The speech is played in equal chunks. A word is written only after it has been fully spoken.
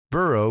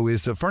Burrow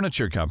is a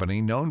furniture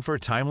company known for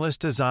timeless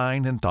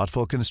design and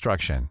thoughtful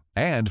construction,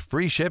 and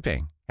free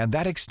shipping, and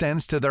that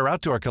extends to their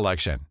outdoor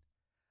collection.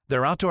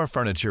 Their outdoor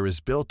furniture is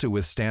built to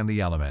withstand the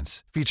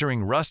elements,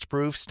 featuring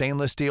rust-proof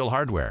stainless steel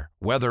hardware,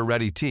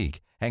 weather-ready teak,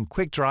 and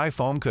quick-dry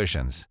foam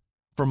cushions.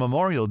 For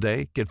Memorial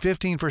Day, get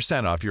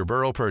 15% off your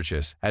Burrow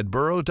purchase at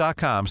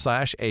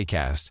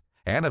burrow.com/acast,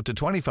 and up to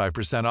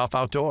 25% off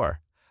outdoor.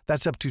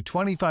 That's up to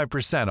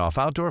 25% off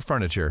outdoor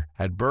furniture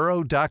at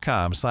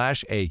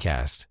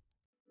burrow.com/acast.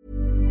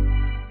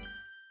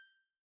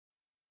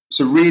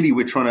 So really,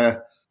 we're trying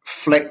to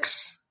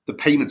flex the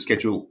payment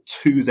schedule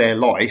to their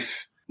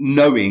life,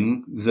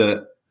 knowing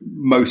that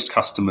most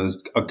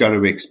customers are going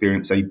to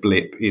experience a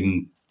blip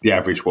in the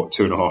average,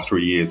 2.5,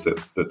 3 years that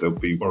they'll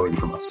be borrowing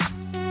from us.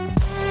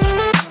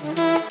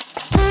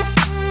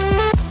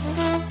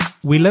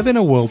 We live in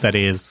a world that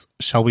is,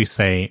 shall we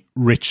say,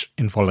 rich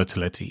in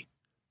volatility.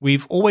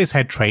 We've always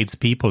had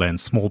tradespeople and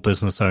small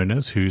business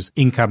owners whose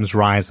incomes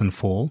rise and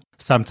fall,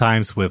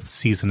 sometimes with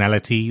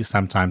seasonality,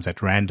 sometimes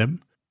at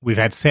random. We've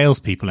had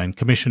salespeople and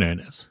commission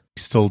earners.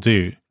 We still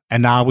do.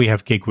 And now we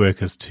have gig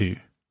workers too.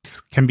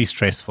 This can be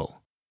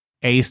stressful.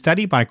 A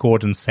study by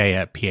Gordon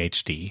Sayer,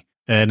 PhD,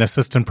 an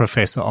assistant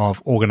professor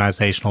of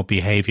organizational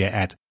behavior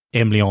at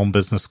Lyon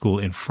Business School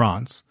in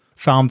France,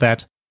 found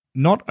that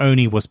not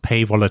only was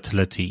pay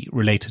volatility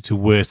related to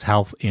worse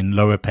health in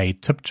lower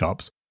paid tip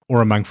jobs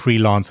or among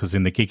freelancers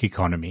in the gig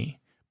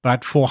economy,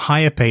 but for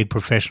higher paid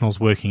professionals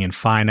working in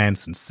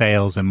finance and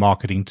sales and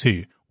marketing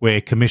too, where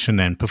commission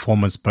and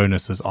performance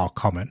bonuses are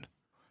common.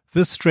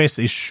 This stress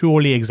is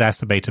surely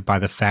exacerbated by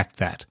the fact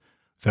that,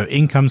 though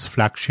incomes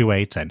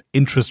fluctuate and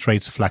interest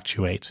rates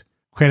fluctuate,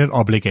 credit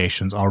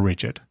obligations are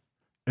rigid.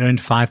 Earned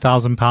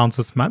 £5,000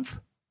 this month?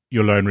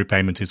 Your loan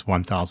repayment is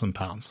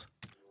 £1,000.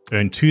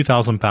 Earn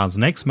 £2,000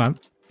 next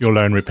month? Your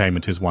loan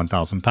repayment is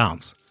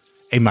 £1,000.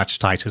 A much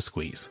tighter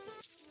squeeze.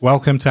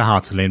 Welcome to How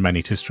to Lend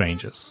Money to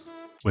Strangers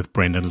with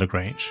Brendan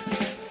Lagrange.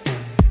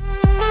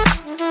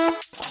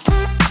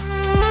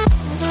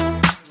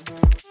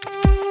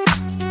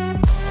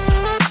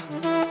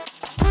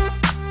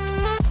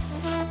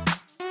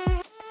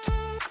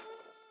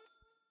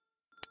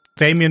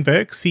 Damien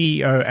Burke,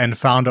 CEO and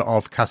founder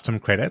of Custom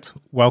Credit.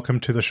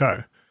 Welcome to the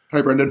show.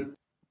 Hi, Brendan.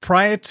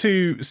 Prior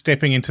to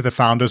stepping into the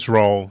founder's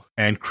role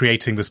and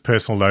creating this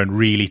personal loan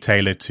really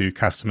tailored to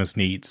customers'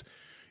 needs,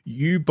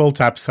 you built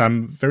up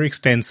some very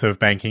extensive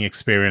banking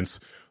experience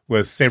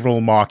with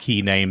several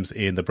marquee names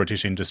in the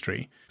British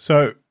industry.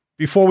 So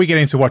before we get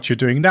into what you're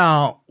doing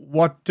now,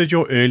 what did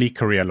your early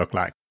career look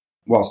like?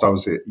 Whilst I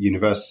was at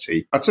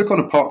university, I took on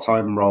a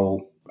part-time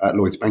role at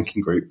Lloyds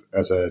Banking Group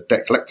as a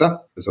debt collector,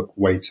 as a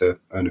way to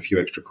earn a few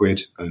extra quid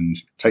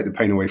and take the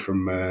pain away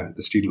from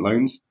the student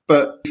loans.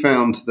 But we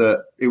found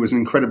that it was an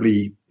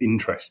incredibly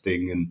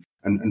interesting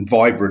and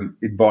vibrant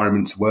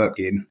environment to work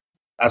in.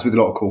 As with a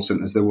lot of call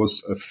centres, there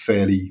was a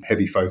fairly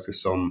heavy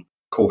focus on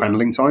call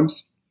handling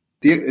times.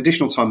 The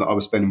additional time that I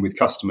was spending with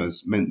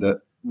customers meant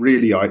that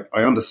really I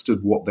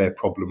understood what their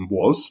problem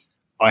was.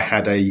 I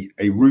had a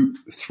route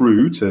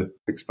through to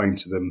explain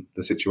to them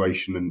the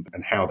situation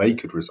and how they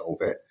could resolve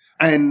it.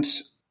 And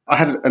I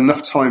had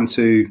enough time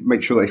to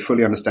make sure they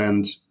fully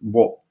understand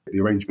what the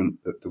arrangement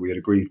that we had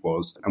agreed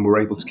was and were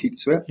able to keep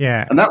to it.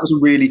 Yeah. And that was a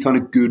really kind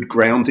of good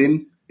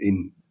grounding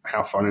in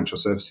how financial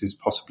services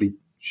possibly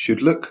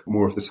should look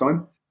more of the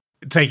time.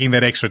 Taking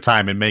that extra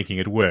time and making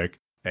it work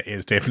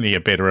is definitely a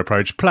better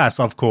approach. Plus,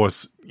 of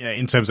course,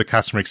 in terms of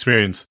customer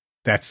experience,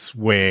 that's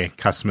where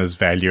customers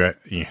value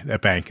a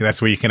bank.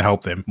 That's where you can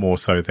help them more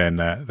so than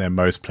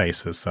most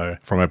places. So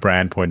from a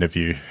brand point of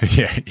view,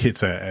 yeah,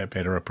 it's a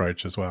better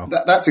approach as well.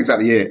 That's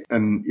exactly it.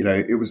 And,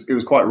 it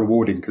was quite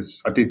rewarding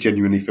because I did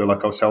genuinely feel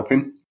like I was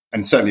helping.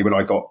 And certainly when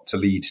I got to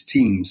lead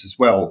teams as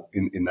well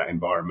in that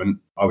environment,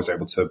 I was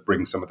able to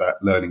bring some of that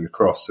learning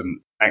across and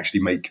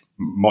actually make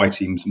my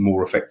teams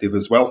more effective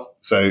as well.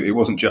 So it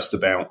wasn't just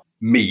about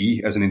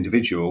me as an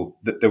individual,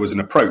 that there was an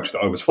approach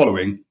that I was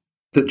following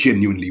that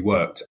genuinely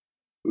worked.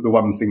 The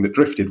one thing that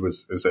drifted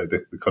was, as I say,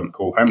 the current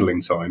call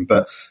handling time,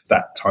 but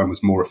that time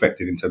was more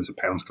effective in terms of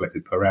pounds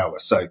collected per hour.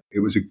 So it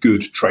was a good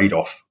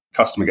trade-off.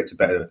 Customer gets a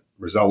better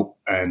result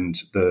and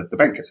the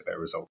bank gets a better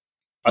result.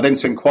 I then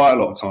spent quite a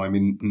lot of time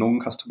in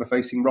non-customer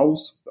facing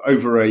roles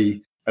over a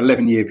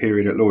 11-year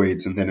period at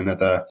Lloyds and then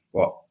another,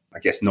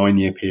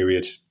 9-year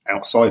period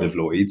outside of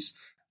Lloyds.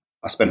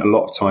 I spent a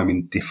lot of time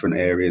in different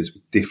areas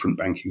with different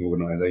banking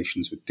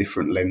organisations, with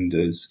different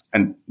lenders,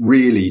 and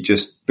really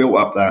just built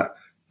up that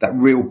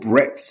real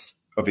breadth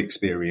of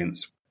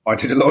experience. I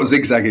did a lot of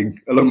zigzagging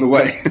along the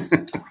way.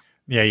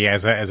 Yeah,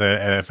 as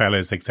a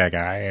fellow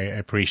zigzagger, I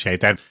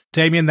appreciate that.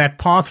 Damien, that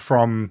path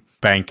from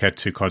banker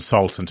to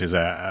consultant is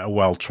a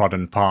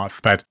well-trodden path,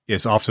 but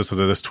yes, after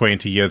sort of this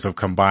 20 years of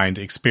combined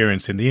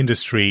experience in the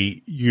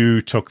industry,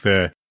 you took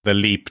the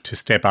leap to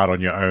step out on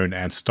your own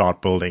and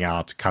start building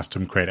out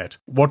Custom Credit.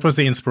 What was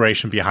the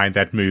inspiration behind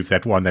that move,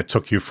 that one that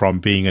took you from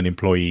being an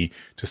employee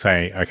to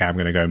say, okay, I'm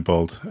going to go and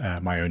build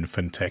my own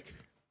fintech?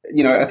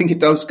 I think it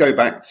does go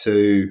back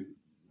to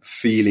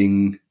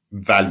feeling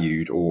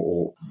valued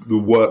or the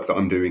work that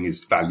I'm doing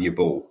is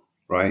valuable,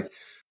 right?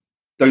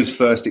 Those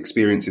first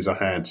experiences I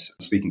had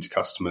speaking to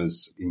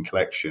customers in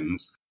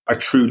collections, I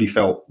truly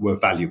felt were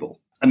valuable.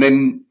 And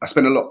then I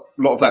spent a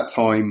lot of that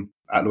time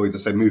at Lloyds, I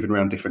say, moving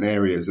around different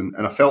areas. And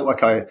I felt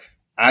like I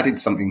added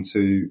something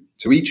to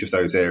each of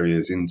those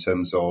areas in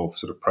terms of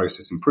sort of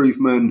process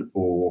improvement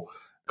or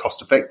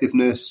cost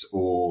effectiveness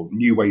or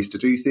new ways to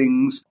do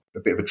things,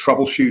 a bit of a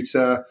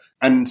troubleshooter.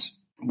 And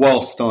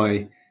whilst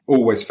I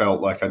always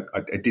felt like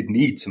I did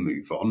need to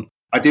move on,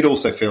 I did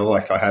also feel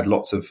like I had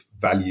lots of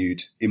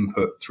valued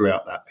input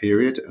throughout that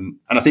period. And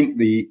I think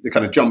the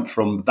kind of jump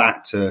from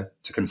that to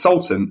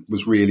consultant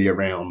was really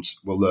around,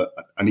 well, look,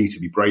 I need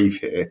to be brave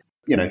here.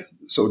 You know,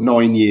 sort of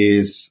 9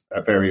 years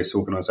at various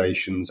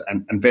organizations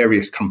and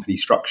various company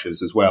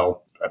structures as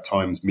well. At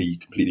times, me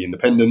completely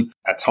independent.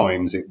 At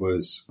times, it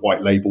was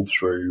white labeled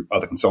through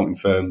other consulting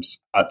firms.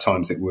 At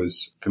times, it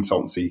was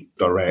consultancy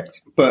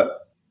direct.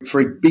 But for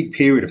a big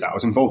period of that, I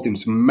was involved in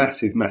some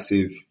massive,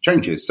 massive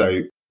changes.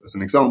 So as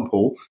an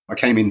example, I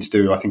came in to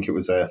do, I think it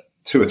was a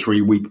 2 or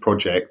 3 week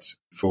project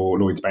for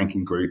Lloyds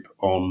Banking Group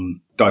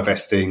on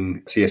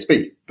divesting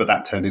TSB. But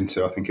that turned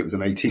into, I think it was an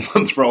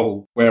 18-month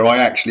role where I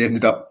actually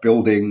ended up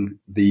building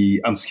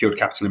the unsecured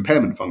capital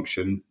impairment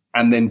function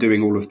and then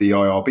doing all of the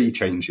IRB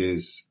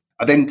changes.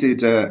 I then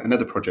did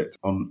another project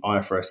on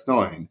IFRS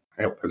 9.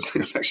 It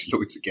was actually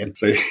Lloyds again.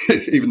 So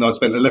even though I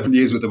spent 11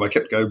 years with them, I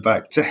kept going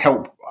back to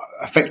help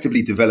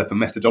effectively develop a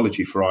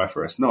methodology for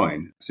IFRS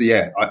 9. So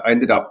yeah, I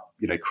ended up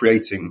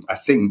creating, I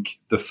think,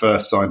 the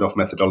first signed off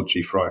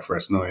methodology for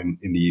IFRS 9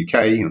 in the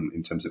UK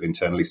in terms of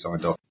internally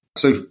signed off.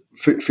 So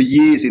for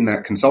years in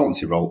that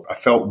consultancy role, I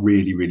felt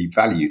really, really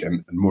valued.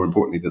 And more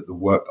importantly, that the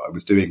work that I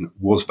was doing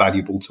was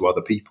valuable to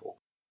other people.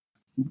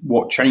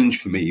 What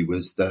changed for me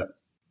was that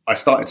I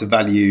started to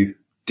value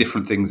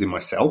different things in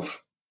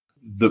myself.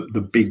 The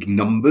big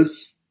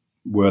numbers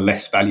were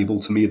less valuable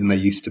to me than they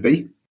used to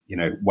be.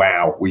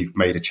 Wow, we've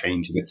made a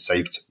change and it's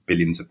saved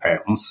billions of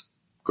pounds.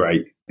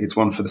 Great. It's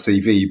one for the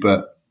CV,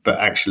 but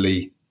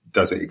actually,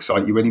 does it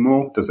excite you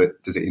anymore? Does it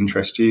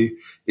interest you?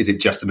 Is it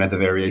just another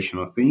variation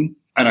on a theme?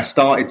 And I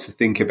started to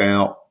think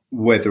about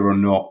whether or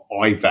not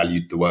I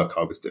valued the work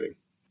I was doing.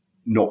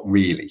 Not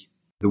really.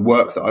 The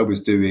work that I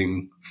was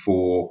doing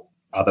for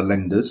other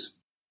lenders,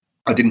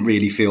 I didn't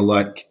really feel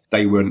like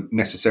they weren't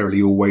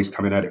necessarily always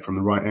coming at it from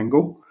the right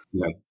angle.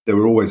 There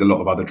were always a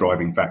lot of other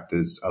driving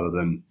factors other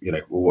than,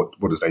 well,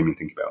 what does Damien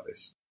think about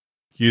this?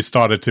 You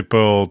started to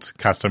build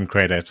custom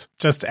credit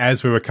just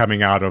as we were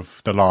coming out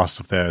of the last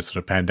of the sort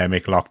of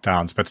pandemic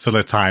lockdowns, but still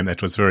a time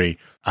that was very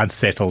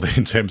unsettled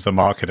in terms of the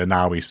market. And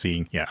now we're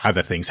seeing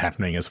other things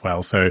happening as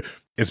well. So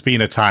it's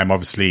been a time,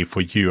 obviously,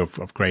 for you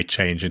of great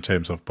change in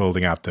terms of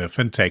building out the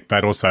fintech,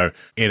 but also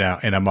in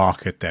a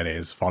market that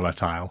is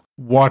volatile.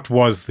 What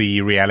was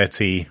the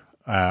reality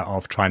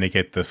of trying to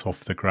get this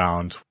off the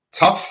ground?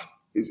 Tough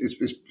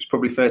is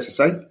probably fair to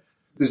say.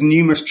 There's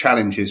numerous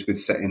challenges with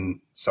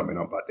setting something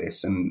up like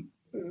this, and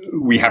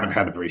we haven't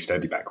had a very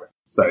steady background.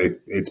 So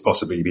it's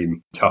possibly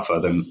been tougher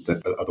than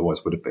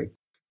otherwise would have been.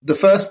 The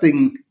first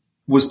thing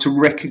was to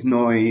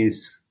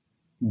recognize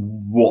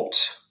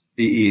what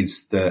it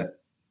is that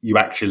you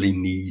actually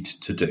need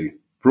to do.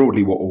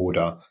 Broadly, what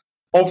order.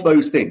 Of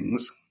those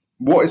things,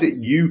 what is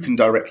it you can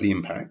directly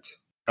impact?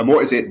 And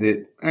what is it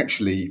that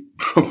actually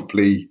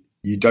probably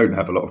you don't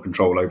have a lot of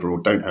control over or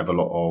don't have a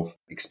lot of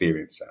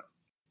experience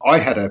at? I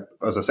had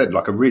as I said,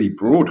 like a really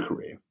broad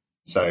career.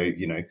 So,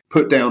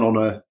 put down on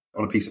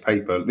a piece of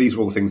paper, these are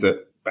all the things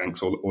that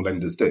banks or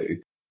lenders do.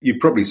 You'd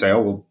probably say,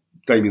 oh, well,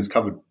 Damien's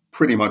covered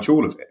pretty much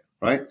all of it,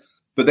 right?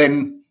 But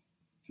then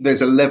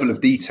there's a level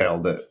of detail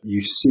that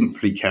you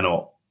simply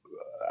cannot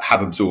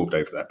have absorbed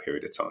over that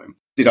period of time.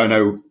 Did I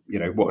know,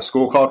 what a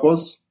scorecard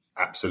was?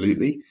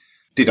 Absolutely.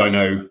 Did I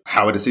know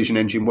how a decision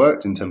engine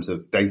worked in terms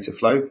of data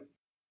flow?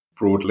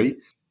 Broadly.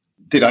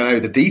 Did I know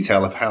the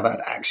detail of how that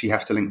actually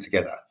have to link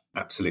together?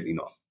 Absolutely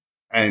not.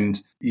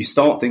 And you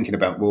start thinking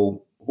about,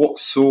 well, what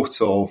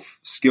sort of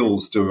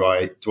skills do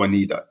I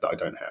need that I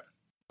don't have?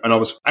 And I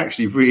was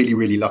actually really,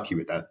 really lucky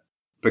with that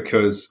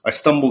because I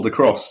stumbled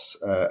across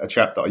a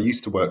chap that I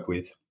used to work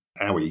with,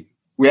 Howie.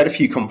 We had a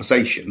few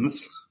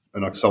conversations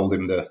and I sold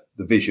him the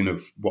vision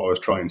of what I was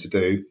trying to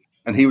do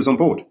and he was on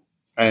board.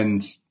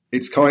 And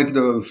it's kind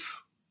of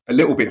a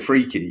little bit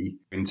freaky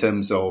in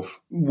terms of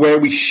where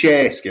we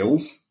share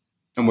skills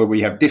and where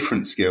we have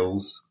different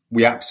skills.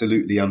 We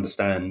absolutely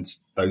understand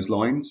those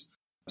lines.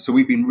 So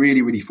we've been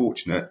really, really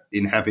fortunate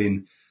in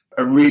having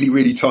a really,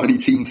 really tiny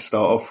team to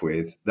start off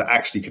with that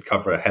actually could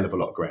cover a hell of a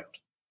lot of ground.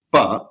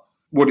 But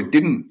what it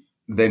didn't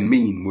then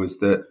mean was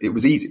that it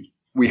was easy.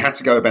 We had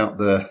to go about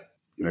the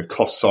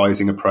cost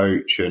sizing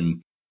approach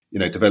and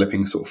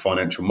developing sort of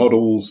financial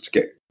models to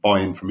get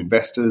buy-in from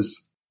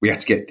investors. We had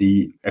to get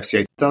the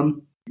FCA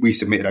done. We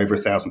submitted over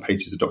 1,000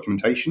 pages of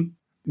documentation.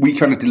 We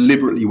kind of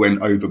deliberately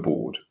went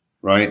overboard,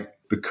 right?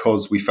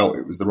 Because we felt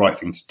it was the right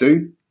thing to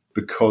do,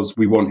 because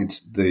we wanted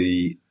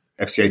the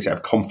FCA to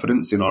have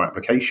confidence in our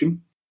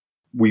application.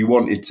 We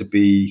wanted to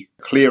be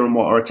clear on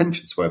what our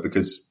intentions were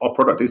because our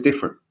product is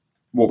different.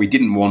 What we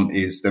didn't want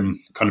is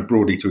them kind of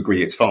broadly to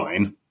agree it's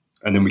fine.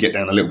 And then we get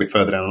down a little bit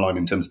further down the line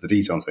in terms of the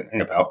detail and think,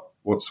 hang about,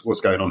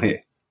 what's going on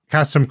here?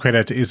 Custom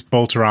credit is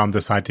built around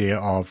this idea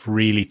of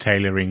really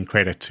tailoring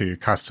credit to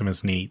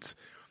customers' needs.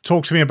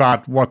 Talk to me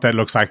about what that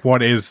looks like.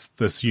 What is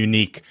this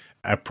unique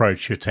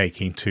approach you're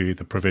taking to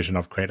the provision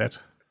of credit?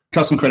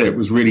 Custom credit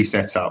was really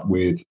set up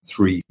with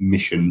 3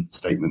 mission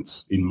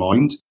statements in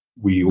mind.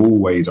 We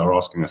always are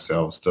asking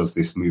ourselves, does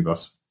this move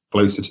us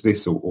closer to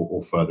this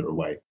or further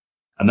away?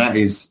 And that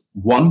is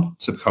 1,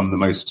 to become the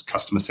most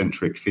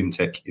customer-centric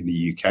fintech in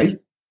the UK.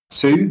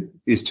 2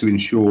 is to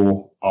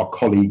ensure our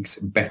colleagues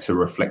better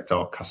reflect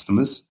our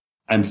customers.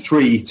 And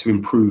 3, to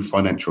improve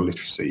financial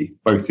literacy,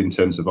 both in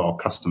terms of our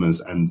customers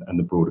and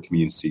the broader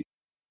community.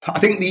 I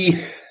think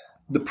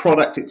the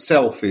product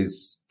itself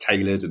is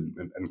tailored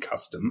and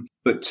custom,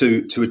 but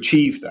to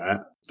achieve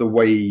that, the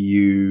way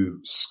you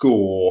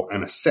score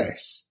and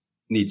assess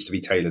needs to be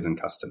tailored and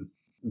custom.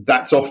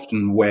 That's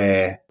often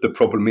where the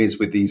problem is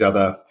with these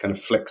other kind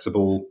of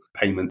flexible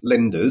payment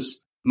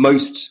lenders.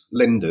 Most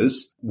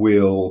lenders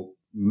will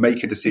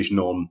make a decision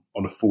on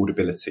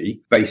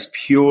affordability based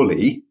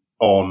purely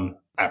on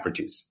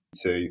averages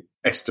to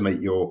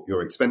estimate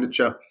your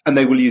expenditure. And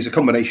they will use a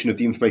combination of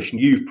the information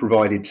you've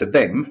provided to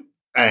them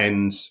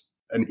and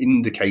an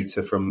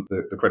indicator from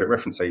the credit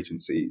reference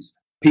agencies.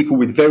 People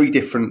with very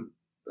different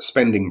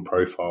spending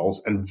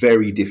profiles and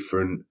very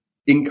different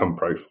income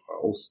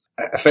profiles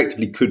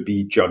effectively could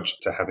be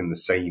judged to having the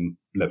same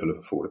level of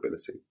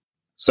affordability.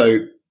 So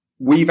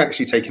we've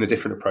actually taken a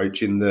different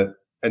approach in that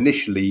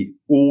initially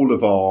all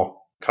of our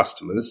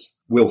customers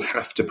will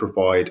have to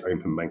provide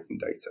open banking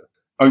data.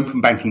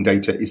 Open banking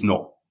data is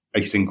not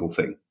a single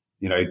thing.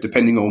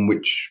 Depending on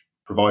which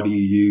provider you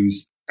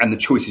use and the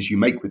choices you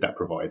make with that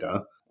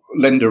provider,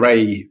 lender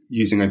A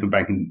using open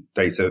banking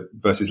data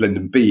versus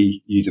lender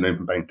B using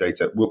open banking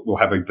data will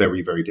have a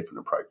very, very different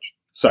approach.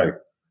 So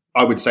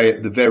I would say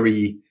at the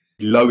very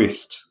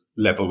lowest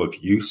level of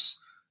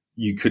use,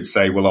 you could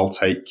say, well, I'll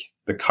take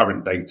the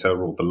current data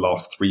or the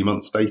last 3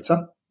 months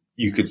data.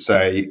 You could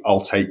say, I'll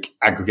take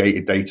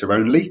aggregated data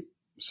only.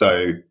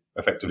 So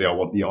effectively, I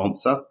want the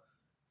answer.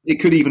 It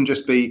could even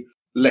just be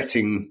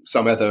letting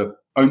some other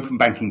open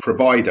banking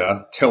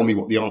provider tell me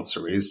what the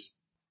answer is.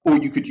 Or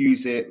you could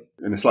use it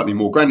in a slightly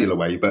more granular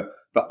way, but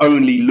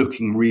only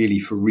looking really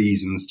for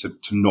reasons to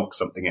knock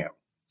something out.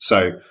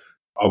 So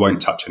I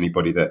won't touch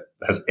anybody that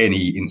has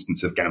any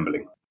instance of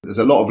gambling. There's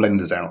a lot of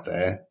lenders out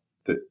there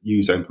that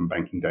use open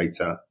banking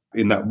data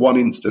in that one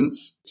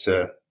instance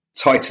to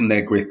tighten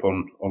their grip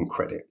on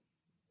credit.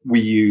 We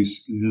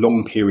use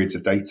long periods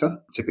of data,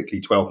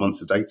 typically 12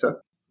 months of data,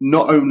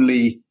 not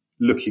only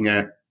looking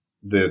at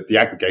the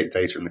aggregate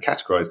data and the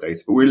categorized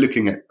data, but we're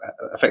looking at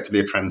effectively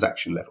a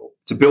transaction level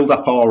to build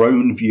up our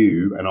own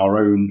view and our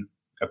own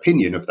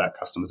opinion of that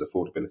customer's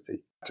affordability,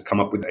 to come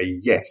up with a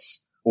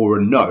yes or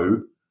a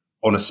no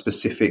on a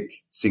specific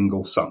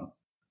single sum.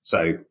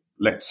 So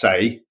let's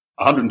say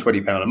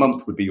 £120 a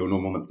month would be your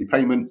normal monthly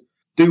payment.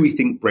 Do we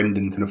think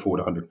Brendan can afford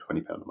 £120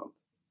 a month?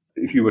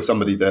 If you were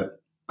somebody that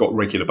got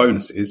regular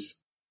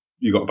bonuses,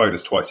 you got a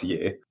bonus twice a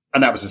year,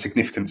 and that was a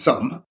significant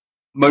sum,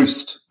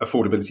 most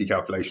affordability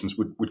calculations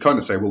would kind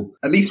of say, well,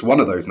 at least one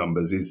of those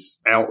numbers is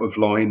out of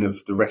line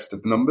of the rest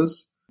of the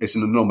numbers. It's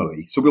an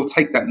anomaly. So we'll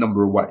take that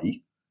number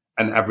away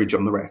and average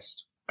on the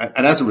rest.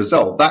 And as a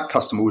result, that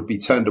customer would be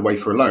turned away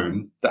for a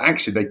loan that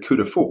actually they could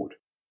afford.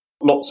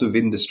 Lots of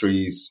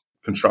industries,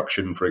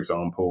 construction, for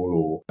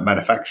example, or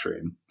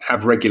manufacturing,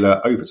 have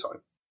regular overtime.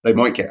 They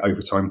might get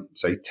overtime,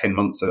 say, 10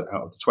 months out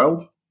of the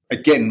 12.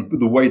 Again,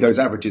 the way those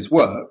averages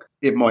work,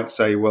 it might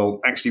say, well,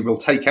 actually, we'll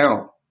take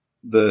out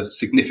the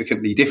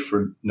significantly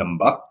different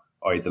number,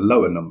 i.e. the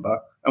lower number,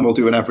 and we'll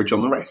do an average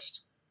on the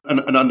rest.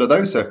 And under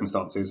those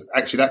circumstances,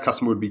 actually, that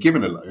customer would be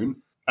given a loan,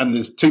 and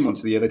there's 2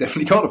 months of the year they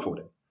definitely can't afford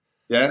it.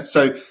 Yeah,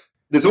 so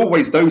there's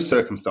always those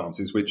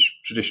circumstances which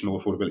traditional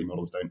affordability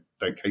models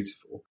don't cater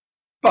for.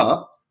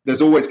 But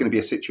there's always going to be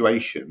a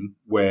situation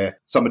where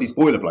somebody's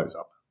boiler blows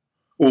up,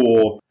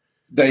 or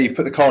they've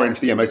put the car in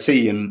for the MOT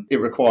and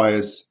it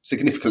requires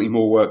significantly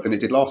more work than it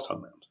did last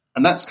time round.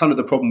 And that's kind of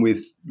the problem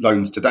with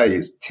loans today,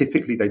 is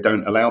typically they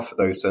don't allow for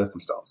those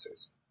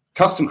circumstances.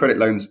 Custom credit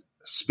loans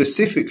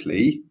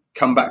specifically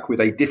come back with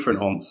a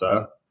different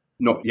answer,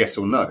 not yes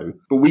or no,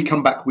 but we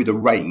come back with a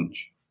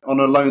range. On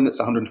a loan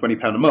that's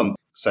 £120 a month,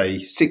 say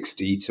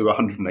 £60 to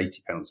 £180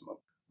 a month,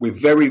 we're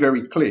very,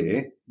 very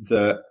clear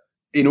that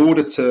in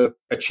order to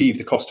achieve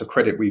the cost of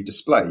credit we've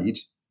displayed,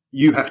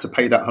 you have to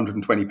pay that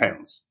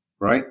 £120,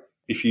 right?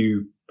 If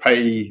you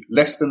pay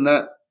less than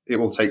that, it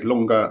will take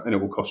longer and it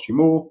will cost you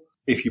more.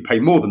 If you pay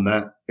more than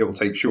that, it will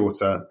take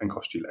shorter and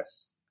cost you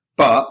less.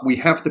 But we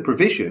have the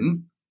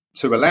provision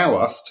to allow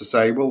us to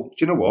say, well,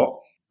 do you know what?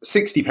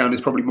 £60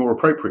 is probably more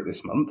appropriate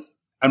this month.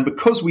 And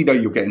because we know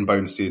you're getting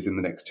bonuses in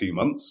the next 2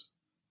 months,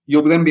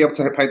 you'll then be able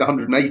to pay the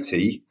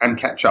 180 and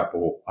catch up,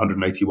 or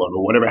 181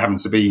 or whatever it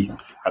happens to be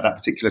at that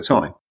particular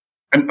time.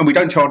 And we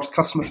don't charge the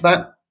customer for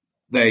that.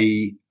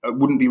 They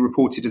wouldn't be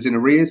reported as in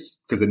arrears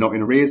because they're not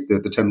in arrears. The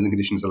terms and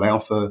conditions allow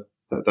for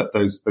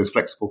those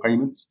flexible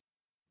payments.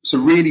 So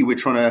really, we're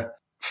trying to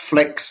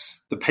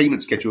flex the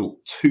payment schedule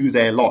to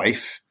their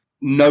life,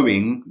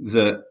 knowing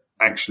that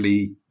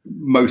actually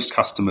most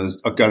customers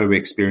are going to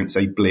experience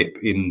a blip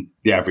in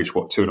the average,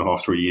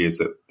 2.5, 3 years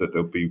that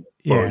they'll be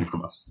borrowing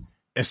from us.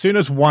 As soon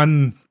as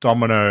one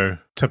domino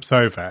tips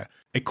over,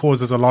 it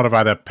causes a lot of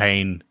other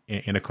pain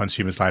in a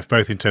consumer's life,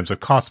 both in terms of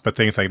cost, but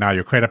things like now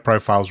your credit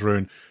profile's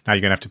ruined. Now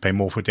you're going to have to pay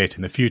more for debt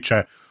in the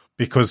future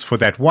because for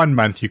that 1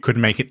 month, you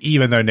couldn't make it,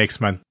 even though next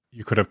month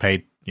you could have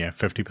paid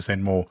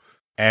 50% more.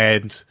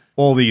 And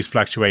all these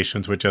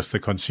fluctuations were just the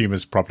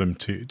consumer's problem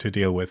to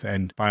deal with.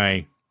 And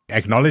by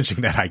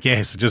acknowledging that, I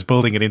guess, just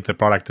building it into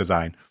product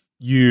design,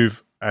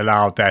 you've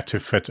allowed that to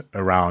fit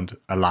around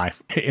a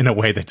life in a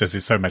way that just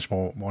is so much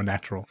more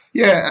natural.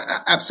 Yeah,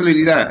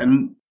 absolutely that.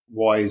 And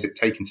why is it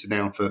taken to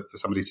now for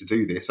somebody to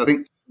do this? I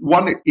think,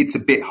 one, it's a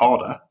bit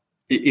harder.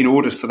 In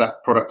order for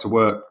that product to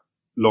work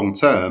long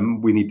term,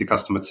 we need the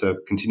customer to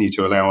continue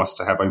to allow us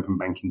to have open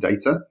banking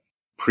data.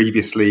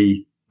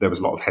 Previously, there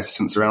was a lot of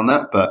hesitance around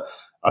that, but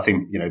I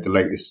think, the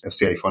latest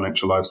FCA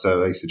Financial Life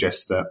survey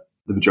suggests that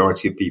the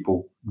majority of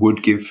people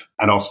would give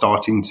and are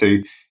starting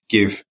to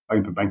give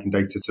open banking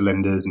data to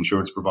lenders,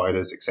 insurance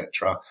providers,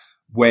 etc.,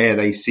 where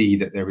they see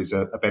that there is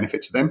a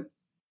benefit to them.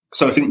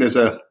 So I think there's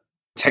a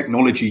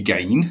technology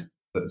gain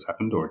that has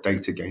happened, or a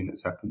data gain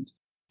that's happened.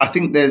 I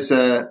think there's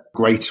a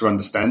greater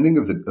understanding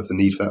of the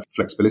need for that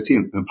flexibility,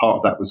 and part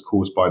of that was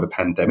caused by the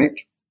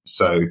pandemic.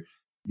 So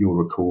you'll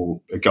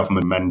recall a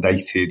government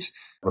mandated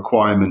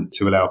requirement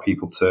to allow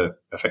people to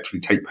effectively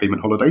take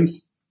payment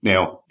holidays.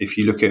 Now, if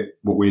you look at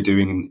what we're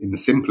doing in the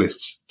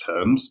simplest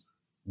terms,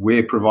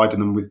 we're providing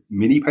them with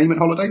mini payment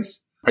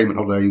holidays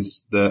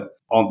that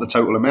aren't the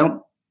total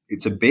amount.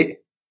 It's a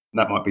bit.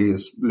 That might be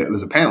as little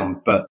as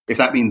 £1. But if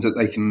that means that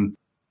they can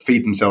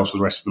feed themselves for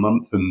the rest of the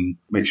month and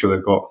make sure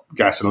they've got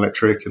gas and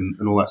electric and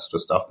all that sort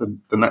of stuff,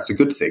 then that's a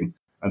good thing.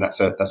 And that's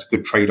a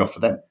good trade-off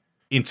for them.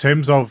 In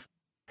terms of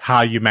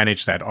how you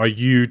manage that, are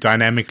you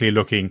dynamically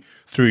looking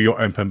through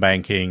your open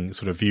banking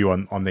sort of view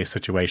on their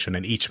situation,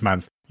 and each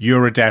month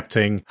you're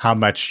adapting how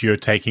much you're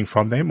taking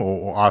from them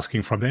or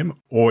asking from them?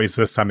 Or is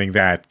this something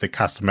that the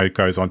customer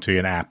goes onto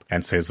an app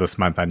and says, this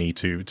month I need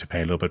to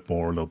pay a little bit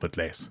more or a little bit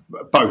less?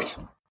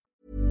 Both.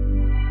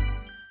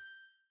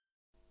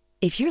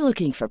 If you're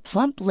looking for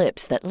plump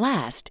lips that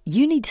last,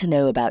 you need to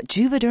know about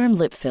Juvederm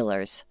lip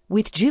fillers.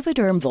 With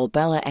Juvederm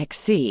Volbella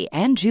XC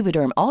and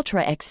Juvederm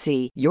Ultra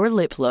XC, your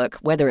lip look,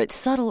 whether it's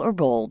subtle or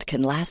bold,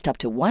 can last up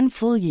to 1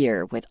 full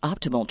year with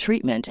optimal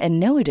treatment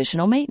and no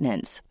additional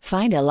maintenance.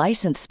 Find a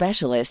licensed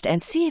specialist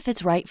and see if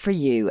it's right for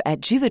you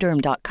at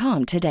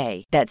Juvederm.com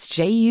today. That's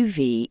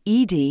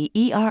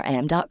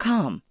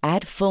JUVEDERM.com.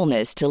 Add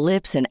fullness to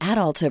lips in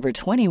adults over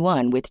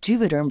 21 with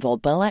Juvederm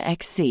Volbella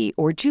XC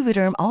or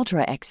Juvederm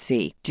Ultra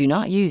XC. Do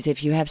not use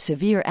if you have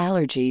severe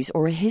allergies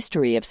or a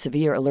history of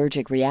severe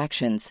allergic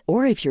reactions,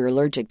 or if you're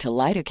allergic to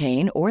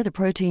lidocaine or the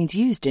proteins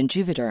used in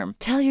Juvederm.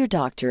 Tell your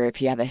doctor if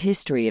you have a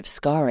history of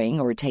scarring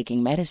or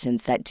taking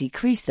medicines that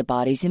decrease the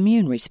body's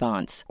immune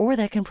response or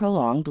that can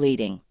prolong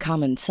bleeding.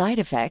 Common side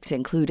effects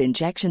include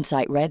injection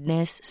site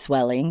redness,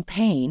 swelling,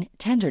 pain,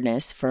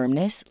 tenderness,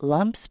 firmness,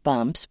 lumps,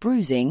 bumps,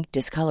 bruising,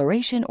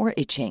 discoloration, or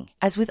itching.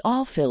 As with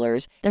all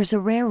fillers, there's a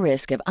rare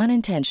risk of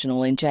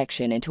unintentional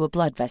injection into a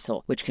blood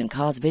vessel, which can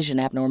cause vision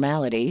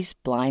abnormalities,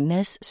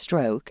 blindness,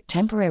 stroke,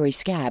 temporary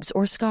scabs,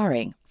 or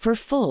scarring. For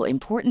full,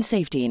 important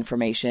safety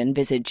information,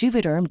 visit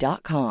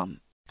Juvederm.com.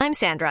 I'm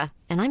Sandra,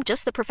 and I'm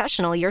just the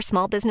professional your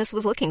small business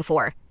was looking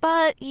for.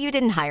 But you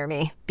didn't hire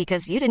me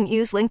because you didn't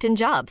use LinkedIn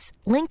Jobs.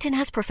 LinkedIn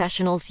has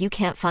professionals you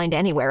can't find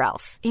anywhere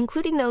else,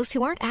 including those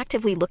who aren't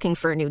actively looking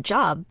for a new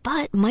job,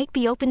 but might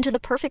be open to the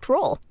perfect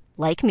role,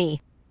 like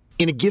me.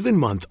 In a given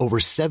month, over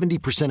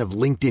 70% of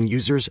LinkedIn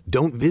users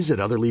don't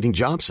visit other leading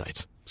job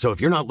sites. So if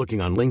you're not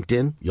looking on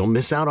LinkedIn, you'll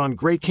miss out on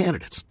great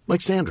candidates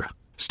like Sandra.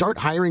 Start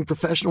hiring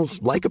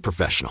professionals like a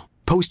professional.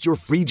 Post your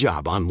free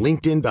job on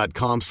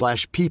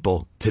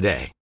linkedin.com/people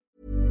today.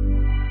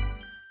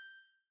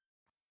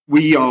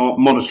 We are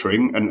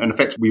monitoring, and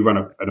effectively we run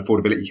an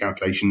affordability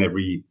calculation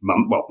every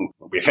month. Well,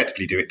 we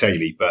effectively do it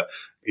daily, but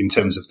in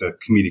terms of the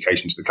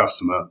communication to the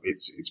customer,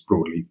 it's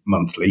broadly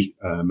monthly,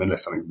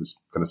 unless something was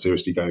kind of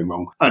seriously going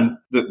wrong. And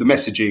the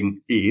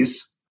messaging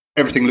is,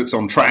 everything looks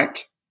on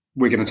track.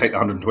 We're going to take the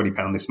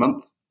 £120 this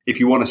month. If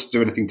you want us to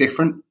do anything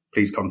different,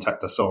 please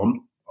contact us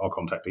on our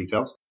contact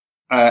details.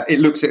 It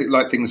looks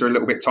like things are a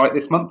little bit tight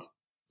this month,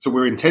 so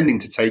we're intending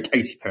to take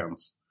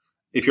 £80.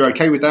 If you're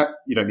okay with that,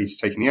 you don't need to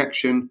take any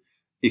action.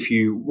 If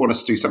you want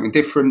us to do something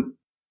different,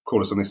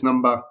 call us on this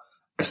number.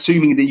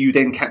 Assuming that you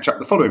then catch up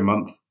the following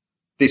month,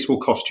 this will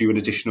cost you an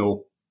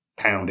additional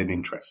 £1 in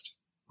interest,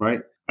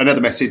 right?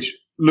 Another message,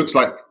 looks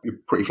like you're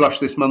pretty flush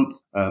this month.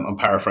 I'm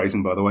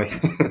paraphrasing, by the way.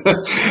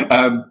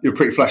 You're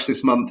pretty flush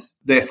this month.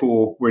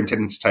 Therefore, we're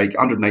intending to take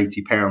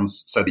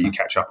 £180 so that you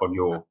catch up on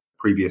your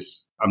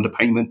previous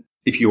underpayment.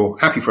 If you're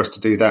happy for us to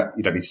do that,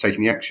 you don't need to take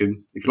any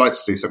action. If you'd like to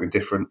do something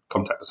different,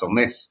 contact us on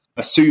this.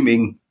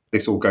 Assuming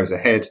this all goes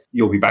ahead,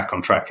 you'll be back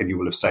on track and you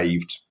will have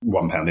saved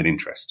 £1 in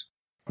interest.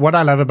 What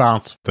I love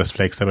about this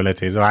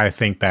flexibility is I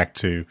think back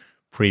to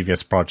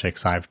previous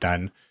projects I've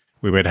done.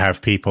 We would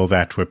have people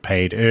that were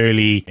paid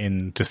early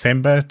in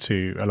December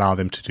to allow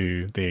them to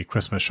do their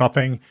Christmas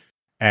shopping.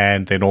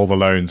 And then all the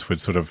loans would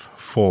sort of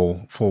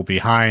fall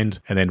behind.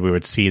 And then we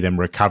would see them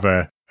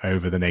recover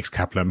over the next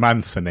couple of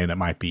months. And then it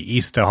might be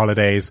Easter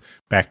holidays,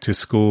 back to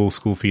school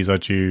fees are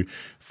due,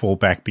 fall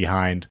back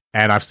behind.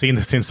 And I've seen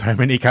this in so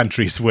many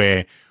countries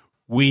where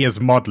we as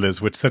modelers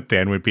would sit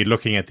there and we'd be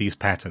looking at these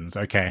patterns.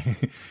 Okay,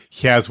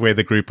 here's where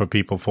the group of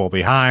people fall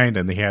behind,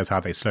 and here's how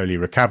they slowly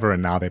recover,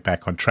 and now they're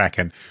back on track.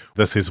 And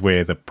this is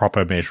where the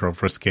proper measure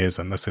of risk is,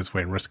 and this is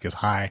when risk is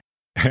high.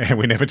 And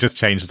we never just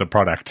change the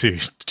product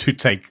to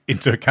take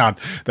into account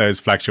those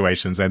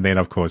fluctuations. And then,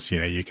 of course,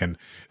 you can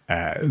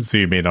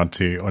zoom in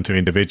onto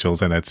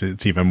individuals, and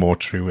it's even more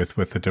true with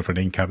the different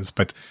incomes.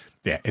 But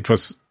yeah, it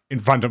was in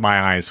front of my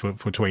eyes for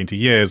 20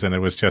 years, and it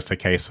was just a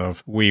case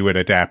of we would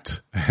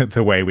adapt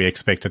the way we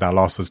expected our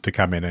losses to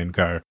come in and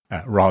go,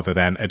 rather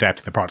than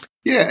adapt the product.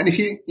 Yeah, and if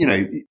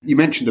you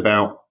mentioned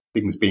about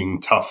things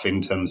being tough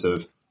in terms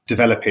of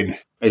developing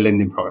a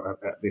lending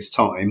product at this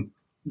time.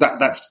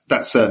 That's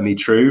certainly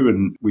true,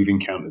 and we've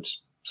encountered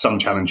some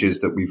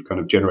challenges that we've kind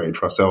of generated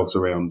for ourselves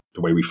around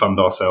the way we fund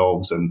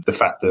ourselves, and the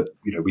fact that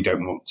we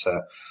don't want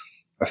to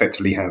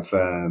effectively have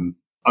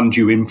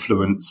undue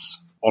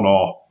influence on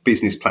our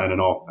business plan and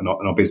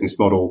our business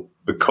model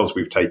because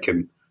we've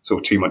taken sort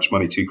of too much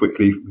money too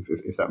quickly,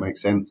 if that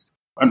makes sense.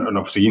 And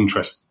obviously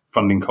interest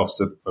funding costs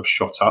have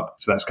shot up,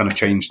 so that's kind of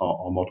changed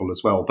our model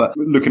as well. But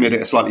looking at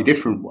it a slightly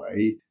different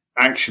way,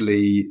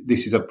 actually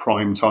this is a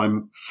prime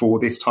time for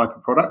this type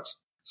of product.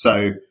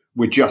 So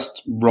we're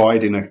just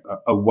riding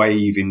a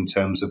wave in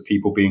terms of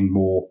people being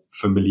more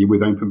familiar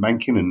with open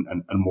banking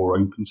and more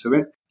open to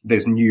it.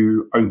 There's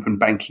new open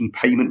banking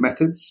payment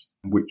methods,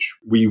 which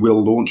we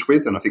will launch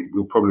with. And I think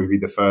we'll probably be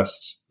the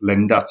first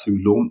lender to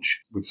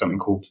launch with something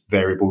called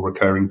variable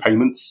recurring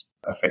payments,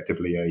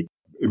 effectively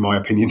in my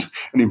opinion,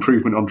 an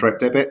improvement on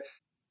direct debit.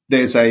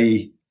 There's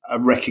a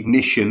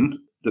recognition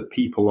that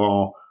people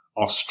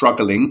are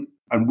struggling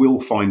and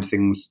will find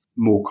things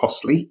more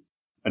costly.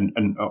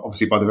 And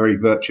obviously by the very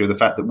virtue of the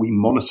fact that we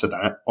monitor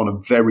that on a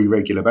very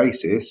regular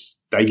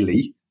basis,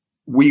 daily,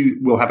 we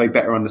will have a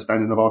better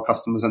understanding of our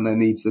customers and their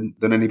needs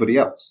than anybody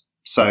else.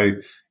 So,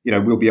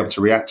 we'll be able to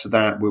react to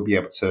that. We'll be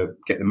able to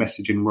get the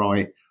messaging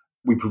right.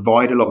 We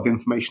provide a lot of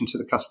information to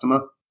the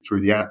customer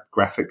through the app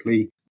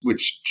graphically,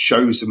 which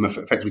shows them,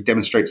 effectively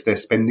demonstrates their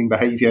spending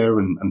behavior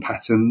and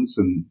patterns.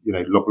 And,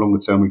 longer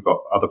term, we've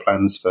got other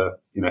plans for,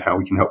 how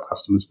we can help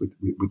customers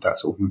with that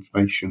sort of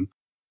information.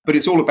 But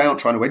it's all about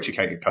trying to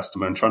educate a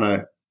customer and trying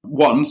to,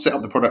 one, set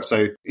up the product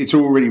so it's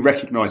already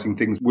recognizing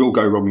things will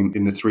go wrong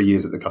in the 3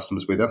 years that the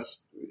customer's with us.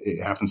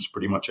 It happens to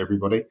pretty much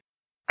everybody.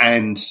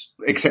 And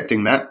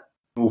accepting that,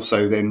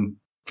 also then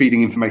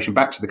feeding information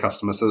back to the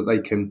customer so that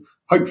they can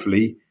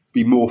hopefully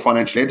be more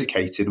financially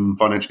educated and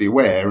financially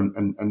aware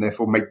and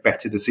therefore make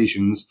better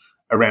decisions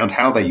around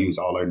how they use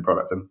our loan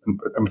product and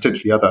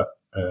potentially other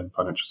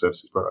financial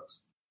services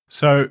products.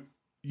 So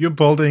you're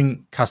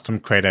building custom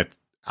credit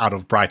out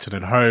of Brighton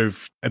and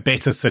Hove, a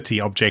better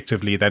city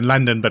objectively than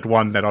London, but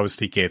one that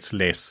obviously gets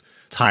less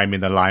time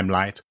in the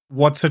limelight.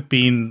 What's it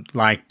been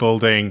like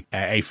building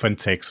a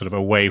fintech sort of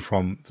away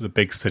from the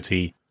big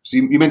city? So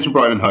you mentioned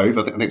Brighton and Hove.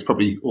 I think it's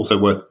probably also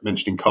worth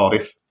mentioning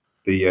Cardiff.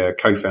 The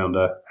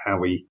co-founder,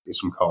 Howie, is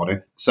from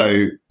Cardiff.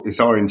 So it's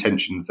our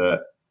intention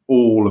that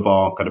all of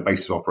our kind of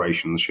base of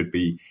operations should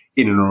be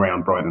in and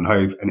around Brighton and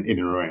Hove and in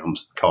and around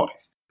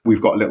Cardiff. We've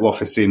got a little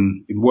office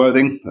in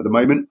Worthing at the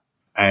moment,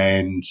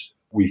 and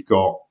we've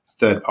got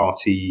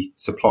third-party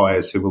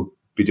suppliers who will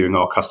be doing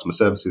our customer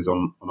services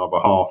on our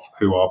behalf,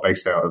 who are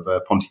based out of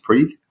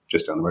Pontypridd,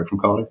 just down the road from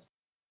Cardiff.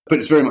 But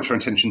it's very much our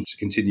intention to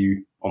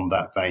continue on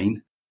that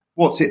vein.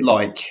 What's it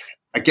like?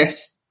 I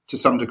guess to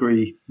some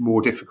degree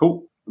more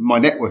difficult. My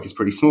network is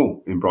pretty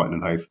small in Brighton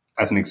and Hove.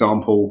 As an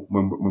example,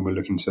 when we're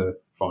looking to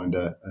find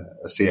a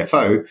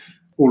CFO,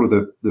 all of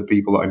the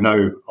people that I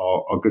know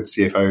are good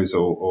CFOs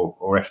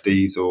or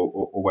FDs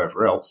or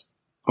wherever else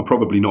are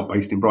probably not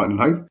based in Brighton and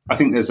Hove. I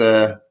think there's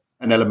an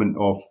element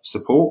of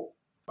support.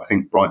 I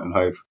think Brighton and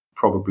Hove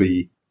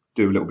probably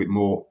do a little bit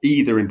more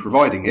either in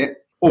providing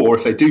it, or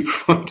if they do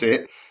provide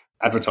it,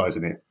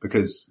 advertising it,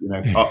 because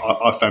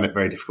I found it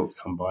very difficult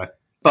to come by.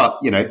 But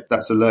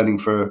that's a learning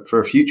for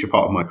a future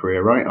part of my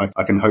career, right?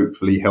 I can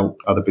hopefully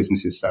help other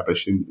businesses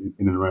establish in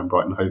and around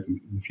Brighton and Hove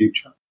in the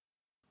future.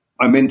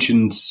 I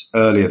mentioned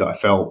earlier that I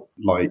felt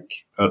like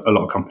a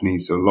lot of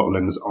companies or a lot of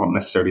lenders aren't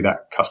necessarily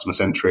that customer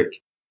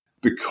centric,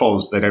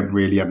 because they don't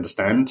really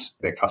understand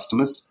their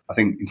customers. I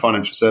think in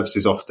financial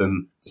services,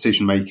 often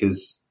decision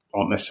makers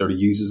aren't necessarily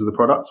users of the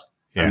product,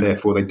 and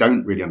therefore they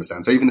don't really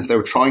understand. So even if they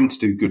were trying to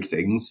do good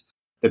things,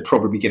 they'd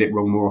probably get it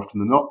wrong more often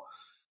than not.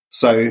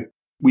 So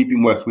we've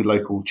been working with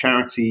local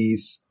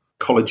charities,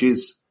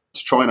 colleges,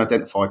 to try and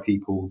identify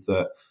people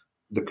that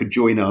could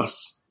join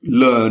us,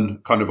 learn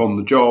kind of on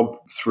the job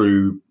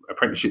through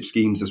apprenticeship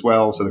schemes as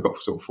well. So they've got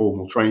sort of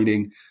formal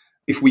training.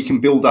 If we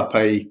can build up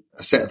a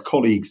set of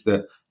colleagues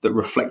that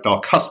reflect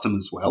our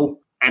customers well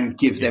and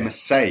give them a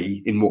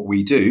say in what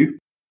we do,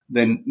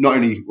 then not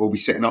only will we be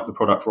setting up the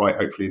product right,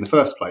 hopefully in the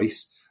first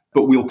place,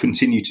 but we'll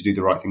continue to do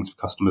the right things for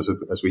customers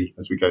as we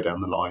go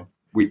down the line.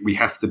 We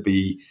have to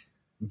be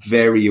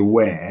very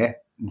aware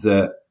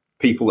that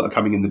people that are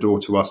coming in the door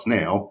to us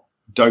now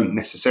don't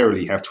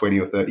necessarily have 20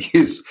 or 30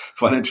 years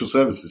financial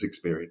services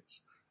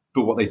experience.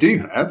 But what they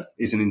do have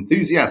is an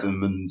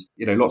enthusiasm and,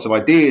 lots of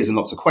ideas and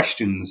lots of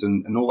questions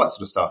and all that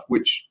sort of stuff,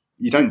 which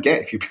you don't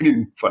get if you've been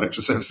in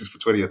financial services for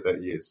 20 or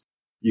 30 years.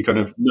 You kind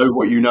of know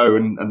what you know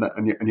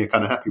and you're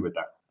kind of happy with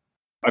that.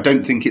 I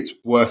don't think it's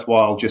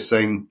worthwhile just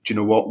saying, do you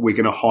know what, we're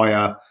going to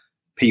hire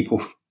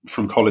people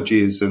from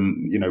colleges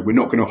and, we're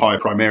not going to hire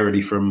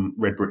primarily from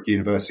red brick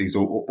universities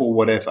or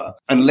whatever,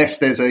 unless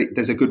there's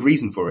a good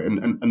reason for it.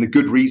 And the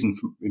good reason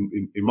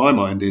in my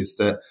mind is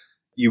that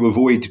you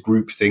avoid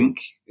groupthink.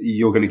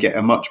 You're going to get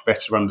a much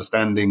better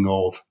understanding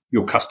of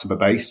your customer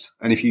base.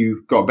 And if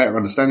you've got a better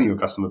understanding of your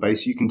customer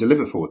base, you can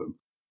deliver for them.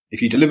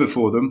 If you deliver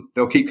for them,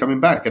 they'll keep coming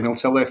back and they'll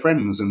tell their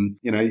friends and,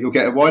 you'll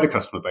get a wider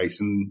customer base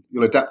and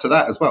you'll adapt to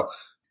that as well.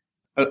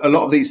 A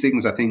lot of these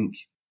things, I think,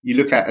 you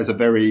look at as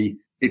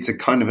it's a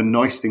kind of a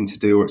nice thing to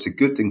do, or it's a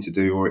good thing to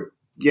do, or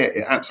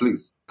it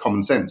absolutely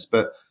common sense.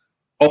 But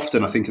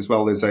often I think as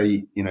well, there's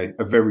a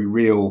very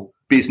real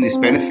business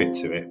benefit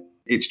to it.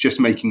 It's just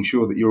making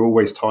sure that you're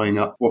always tying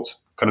up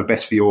what's kind of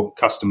best for your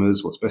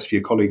customers, what's best for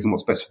your colleagues, and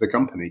what's best for the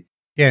company.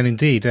 Yeah, and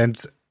indeed. And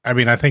I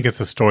mean, I think it's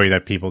a story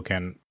that people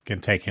can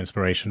take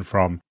inspiration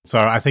from. So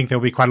I think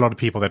there'll be quite a lot of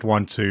people that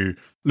want to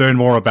learn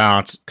more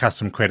about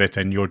custom credit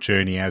and your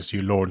journey as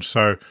you launch.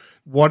 So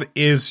what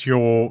is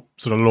your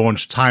sort of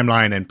launch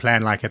timeline and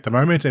plan like at the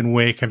moment? And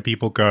where can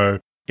people go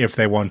if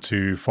they want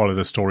to follow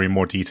the story in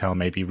more detail,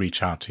 maybe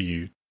reach out to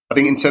you? I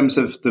think in terms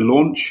of the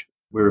launch,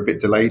 we're a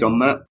bit delayed on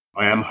that.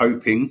 I am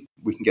hoping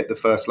we can get the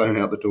first loan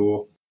out the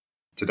door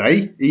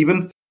today,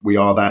 even. We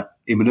are that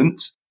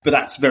imminent. But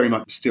that's very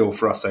much still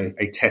for us a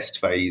test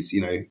phase.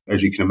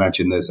 As you can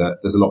imagine, there's a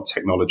lot of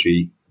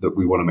technology that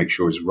we want to make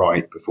sure is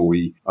right before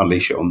we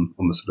unleash it on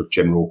the sort of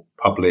general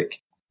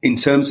public. In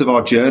terms of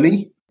our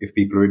journey, if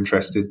people are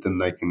interested, then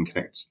they can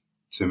connect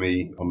to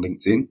me on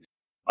LinkedIn.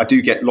 I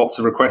do get lots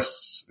of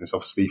requests. It's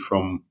obviously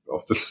from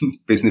often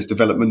business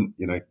development,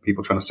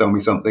 people trying to sell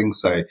me something.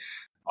 So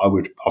I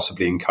would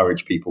possibly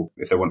encourage people,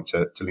 if they want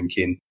to link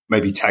in,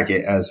 maybe tag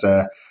it as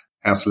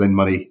How to Lend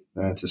Money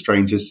to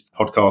Strangers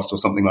podcast or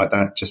something like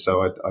that, just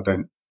so I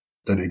don't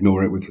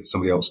ignore it with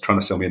somebody else trying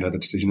to sell me another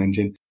decision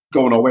engine.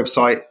 Go on our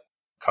website,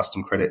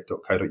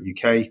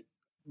 customcredit.co.uk.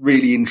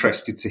 Really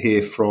interested to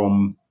hear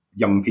from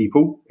young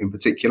people in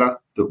particular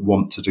that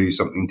want to do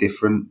something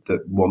different, that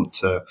want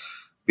to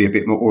be a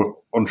bit more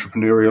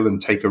entrepreneurial and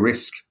take a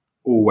risk.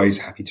 Always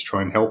happy to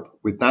try and help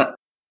with that.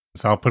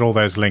 So I'll put all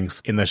those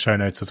links in the show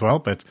notes as well.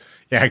 But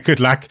yeah,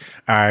 good luck.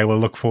 I will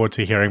look forward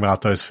to hearing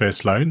about those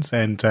first loans.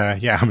 And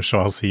I'm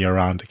sure I'll see you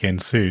around again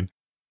soon.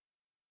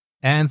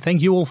 And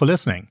thank you all for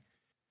listening.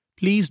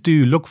 Please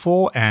do look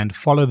for and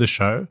follow the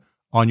show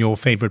on your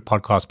favorite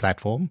podcast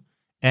platform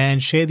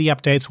and share the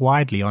updates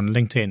widely on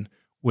LinkedIn,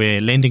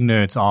 where lending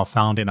nerds are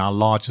found in our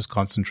largest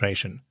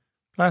concentration.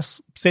 Plus,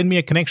 send me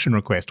a connection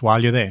request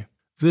while you're there.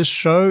 This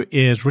show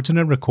is written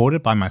and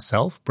recorded by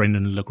myself,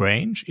 Brendan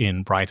LaGrange,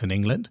 in Brighton,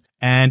 England,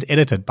 and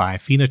edited by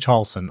Fina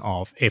Charlson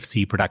of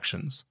FC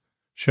Productions.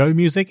 Show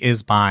music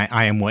is by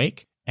I Am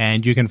Wake,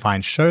 and you can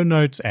find show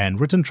notes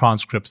and written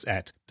transcripts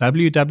at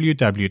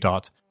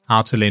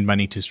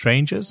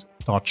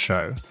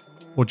www.howtolendmoneytostrangers.show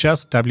or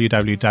just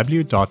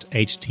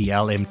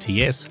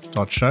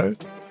www.htlmts.show,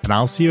 and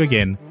I'll see you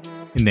again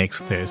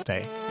next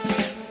Thursday.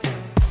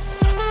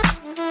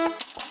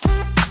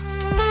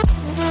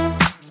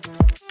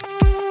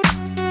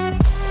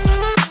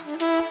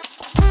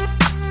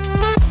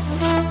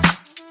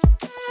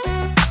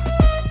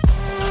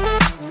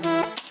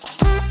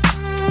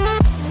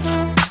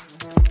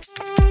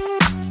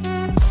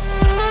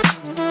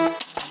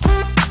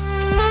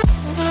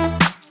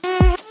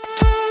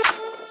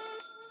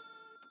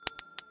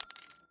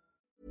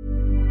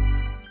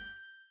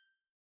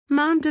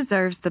 Mom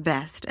deserves the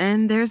best,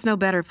 and there's no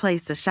better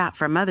place to shop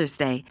for Mother's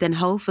Day than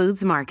Whole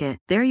Foods Market.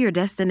 They're your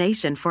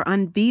destination for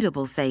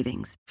unbeatable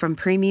savings, from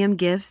premium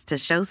gifts to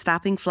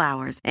show-stopping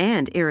flowers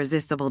and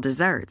irresistible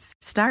desserts.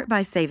 Start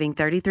by saving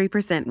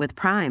 33% with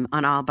Prime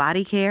on all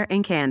body care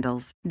and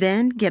candles.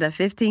 Then get a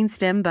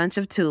 15-stem bunch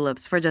of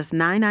tulips for just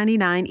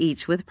 $9.99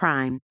 each with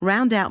Prime.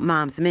 Round out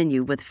Mom's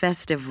menu with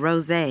festive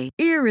rosé,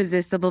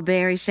 irresistible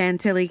berry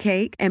chantilly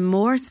cake, and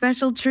more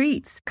special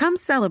treats. Come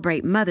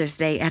celebrate Mother's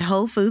Day at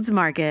Whole Foods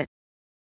Market.